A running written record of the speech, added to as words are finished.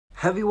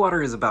Heavy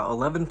water is about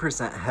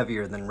 11%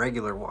 heavier than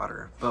regular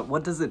water, but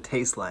what does it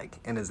taste like,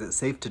 and is it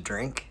safe to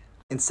drink?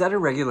 Instead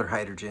of regular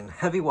hydrogen,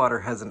 heavy water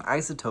has an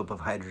isotope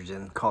of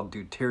hydrogen called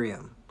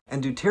deuterium.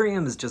 And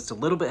deuterium is just a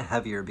little bit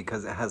heavier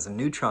because it has a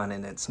neutron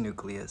in its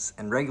nucleus,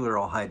 and regular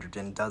all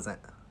hydrogen doesn't.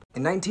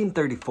 In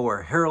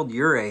 1934, Harold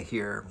Urey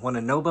here won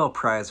a Nobel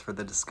Prize for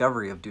the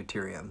discovery of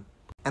deuterium.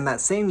 And that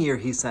same year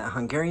he sent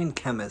Hungarian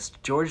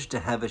chemist George de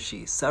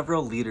Hevesy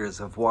several liters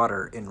of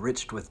water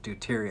enriched with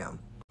deuterium.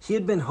 He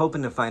had been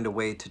hoping to find a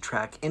way to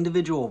track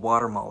individual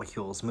water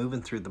molecules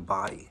moving through the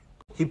body.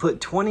 He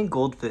put 20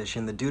 goldfish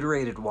in the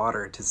deuterated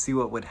water to see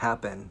what would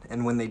happen,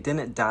 and when they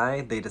didn't die,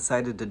 they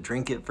decided to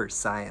drink it for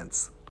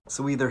science.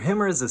 So either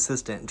him or his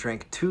assistant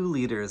drank 2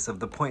 liters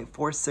of the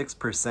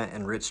 0.46%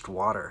 enriched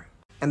water.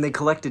 And they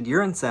collected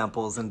urine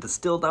samples and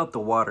distilled out the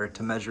water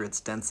to measure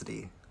its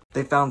density.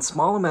 They found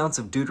small amounts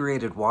of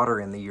deuterated water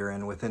in the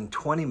urine within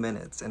 20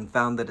 minutes and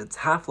found that its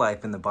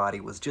half-life in the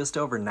body was just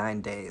over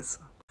 9 days.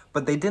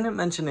 But they didn't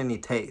mention any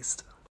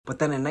taste. But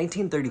then in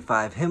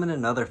 1935, him and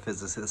another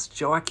physicist,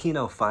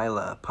 Gioacchino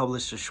Failla,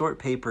 published a short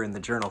paper in the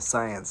journal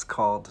Science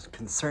called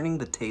Concerning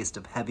the Taste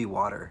of Heavy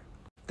Water.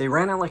 They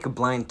ran it like a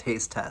blind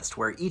taste test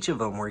where each of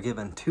them were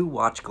given 2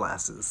 watch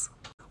glasses.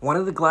 One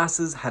of the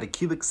glasses had a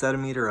cubic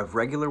centimeter of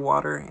regular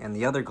water and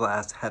the other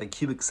glass had a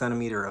cubic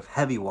centimeter of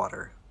heavy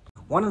water.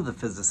 One of the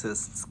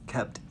physicists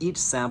kept each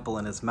sample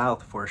in his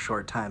mouth for a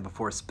short time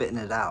before spitting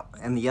it out,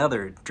 and the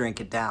other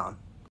drank it down.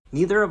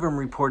 Neither of them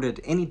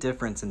reported any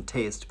difference in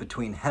taste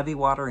between heavy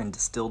water and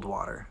distilled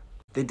water.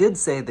 They did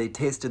say they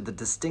tasted the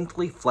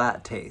distinctly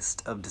flat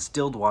taste of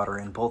distilled water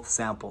in both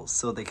samples,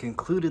 so they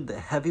concluded that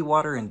heavy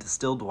water and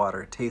distilled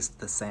water taste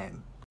the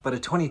same. But a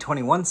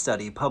 2021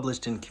 study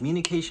published in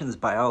Communications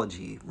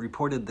Biology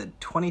reported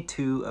that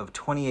 22 of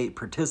 28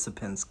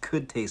 participants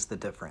could taste the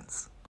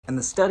difference. And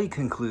the study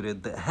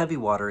concluded that heavy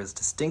water is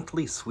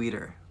distinctly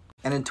sweeter.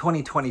 And in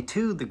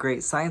 2022, the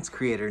great science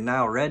creator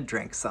Now Red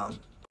drank some.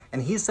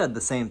 And he said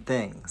the same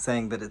thing,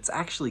 saying that it's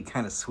actually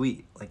kind of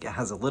sweet, like it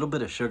has a little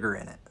bit of sugar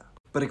in it.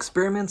 But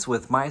experiments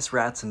with mice,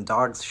 rats, and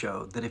dogs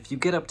show that if you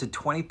get up to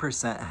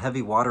 20%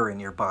 heavy water in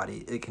your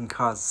body, it can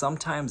cause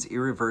sometimes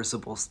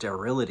irreversible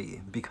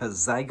sterility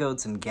because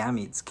zygotes and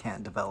gametes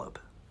can't develop.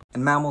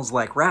 And mammals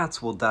like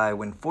rats will die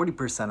when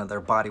 40% of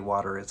their body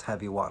water is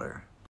heavy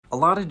water. A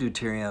lot of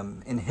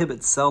deuterium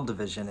inhibits cell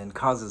division and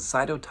causes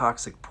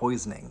cytotoxic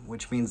poisoning,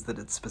 which means that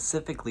it's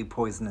specifically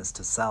poisonous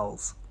to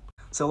cells.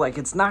 So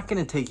it's not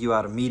going to take you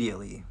out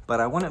immediately, but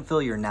I wouldn't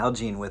fill your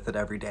Nalgene with it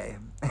every day,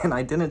 and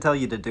I didn't tell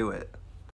you to do it.